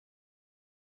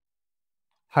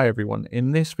Hi everyone,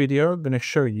 in this video I'm going to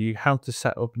show you how to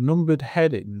set up numbered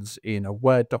headings in a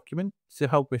Word document to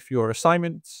help with your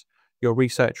assignments, your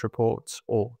research reports,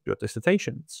 or your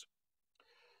dissertations.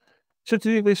 So to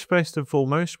do this, first and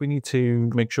foremost, we need to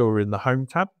make sure we're in the Home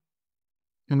tab,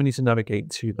 and we need to navigate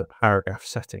to the paragraph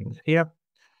settings here.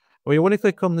 We want to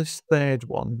click on this third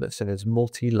one that says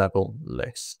multi-level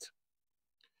list.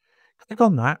 Click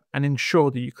on that and ensure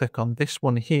that you click on this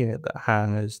one here that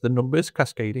has the numbers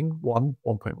cascading 1,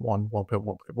 1.1,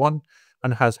 1.1.1,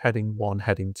 and has heading 1,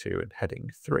 heading 2, and heading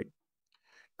 3.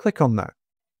 Click on that.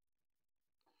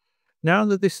 Now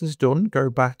that this is done,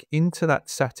 go back into that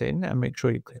setting and make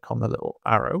sure you click on the little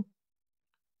arrow.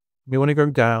 We want to go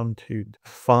down to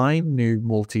Define New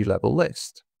Multi-Level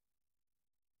List.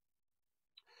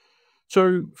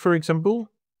 So, for example,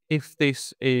 if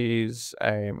this is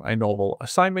a normal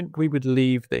assignment, we would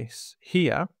leave this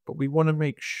here, but we want to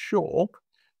make sure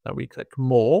that we click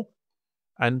More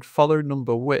and follow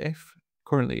number with.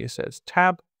 Currently it says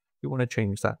Tab. We want to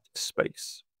change that to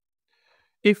Space.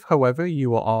 If, however,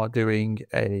 you are doing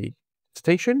a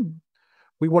dissertation,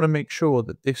 we want to make sure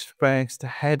that this first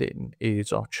heading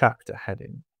is our chapter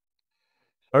heading.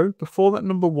 So before that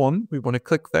number 1, we want to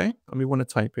click there and we want to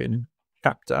type in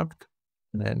chapter,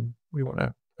 and then we want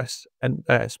to press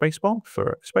spacebar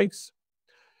for space.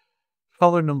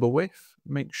 Follow number with,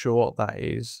 make sure that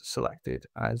is selected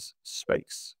as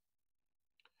space.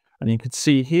 And you can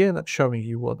see here that's showing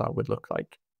you what that would look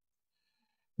like.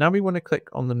 Now we want to click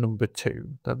on the number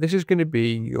 2. Now this is going to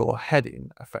be your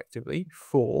heading effectively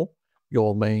for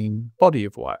your main body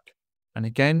of work. And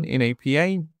again, in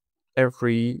APA,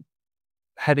 every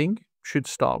heading should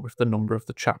start with the number of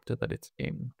the chapter that it's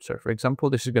in. So for example,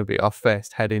 this is going to be our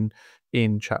first heading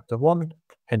in chapter 1,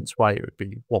 hence why it would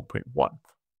be 1.1.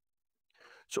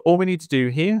 So all we need to do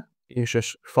here is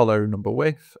just follow number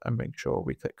with and make sure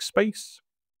we click space.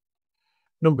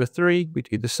 Number 3, we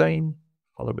do the same,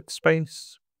 follow with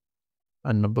space.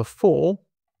 And number 4,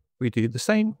 we do the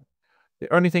same.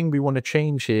 The only thing we want to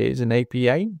change here is in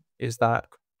APA is that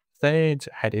third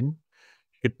heading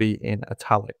should be in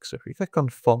italics. So if we click on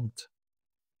font,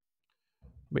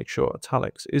 make sure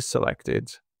italics is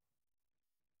selected,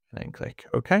 and then click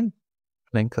OK, and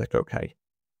then click OK.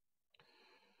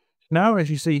 Now, as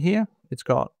you see here, it's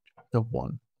got the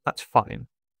 1. That's fine.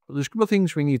 But there's a couple of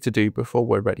things we need to do before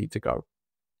we're ready to go.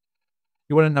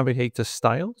 You want to navigate to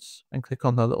Styles and click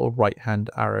on the little right-hand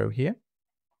arrow here.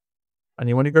 And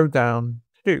you want to go down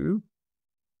to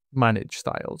Manage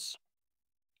Styles.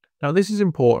 Now, this is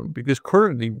important because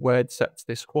currently Word sets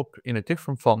this up in a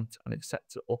different font and it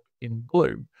sets it up in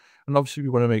blue. And obviously, we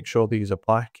want to make sure these are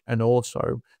black and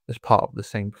also as part of the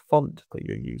same font that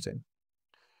you're using.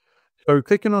 So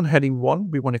clicking on heading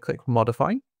 1, we want to click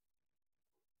Modify.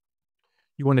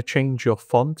 You want to change your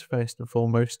font first and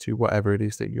foremost to whatever it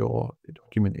is that your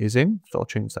document is in. So I'll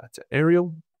change that to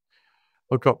Arial.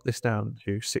 I'll drop this down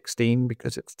to 16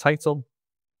 because it's title.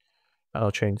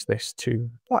 I'll change this to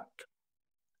black.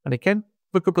 And again,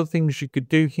 a couple of things you could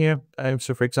do here.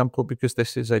 So for example, because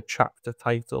this is a chapter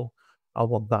title, I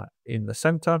want that in the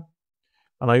center.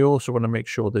 And I also want to make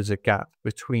sure there's a gap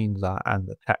between that and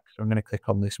the text. So I'm going to click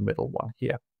on this middle one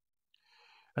here.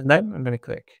 And then I'm going to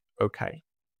click OK.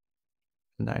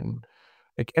 And then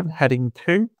again, heading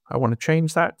 2, I want to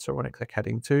change that. So when I click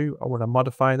heading 2, I want to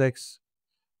modify this.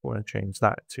 I want to change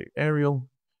that to Arial.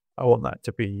 I want that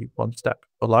to be one step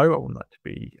below. I want that to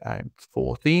be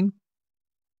 14.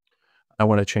 I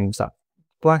want to change that to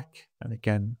black. And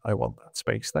again, I want that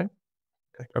space there.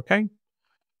 Click OK.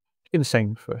 Do the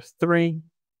same for 3.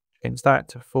 Change that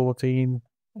to 14.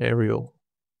 Arial,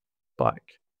 black,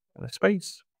 and a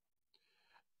space.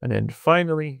 And then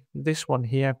finally, this one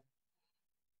here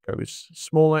goes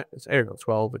smaller. It's Arial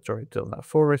 12. It's already done that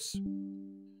for us.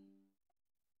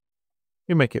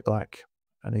 We make it black.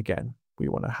 And again, we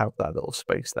want to have that little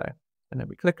space there. And then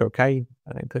we click OK,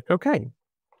 and then click OK.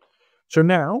 So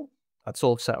now that's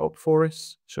all set up for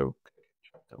us. So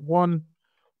chapter 1.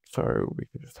 So we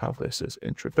can just have this as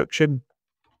introduction.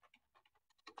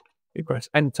 We press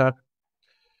enter.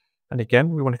 And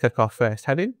again, we want to click our first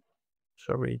heading.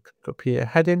 So we click up here,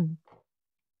 heading.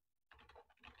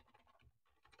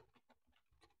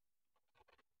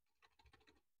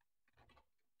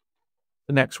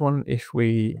 The next one, if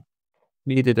we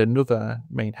needed another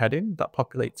main heading, that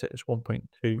populates it as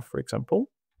 1.2, for example.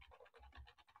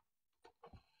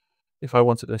 If I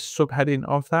wanted a subheading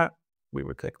of that, we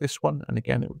would click this one, and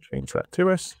again, it would change that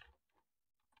to us.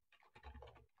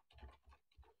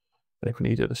 And if we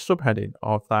needed a subheading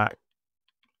of that,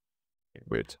 it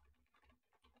would do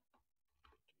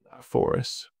that for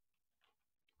us.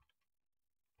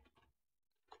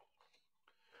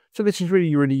 So this is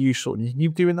really, really useful. And you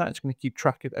doing that, it's going to keep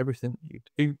track of everything that you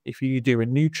do. If you do a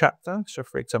new chapter, so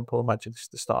for example, imagine this is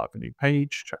the start of a new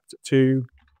page, chapter 2,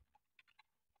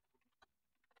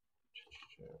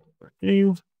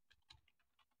 new,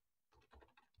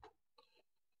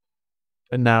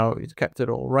 and now it's kept it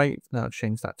all right. Now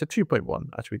change that to 2.1,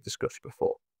 as we discussed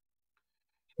before.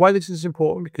 Why this is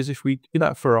important, because if we do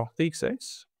that for our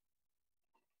thesis,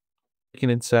 we can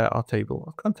insert our table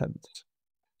of contents.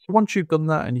 So once you've done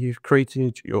that and you've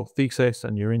created your thesis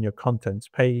and you're in your contents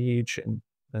page, and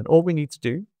then all we need to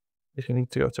do is we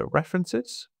need to go to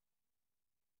references,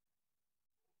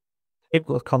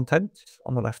 table of contents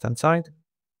on the left hand side,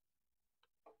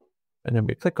 and then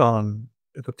we click on,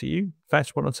 it's up to you,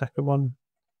 first one or second one,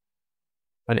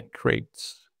 and it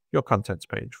creates your contents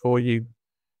page for you.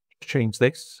 Change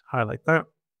this, highlight that,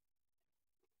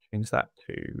 change that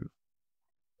to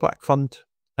black font,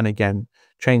 and again,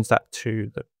 change that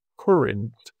to the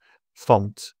current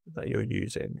font that you're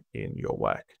using in your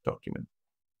work document.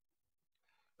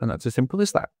 And that's as simple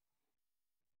as that.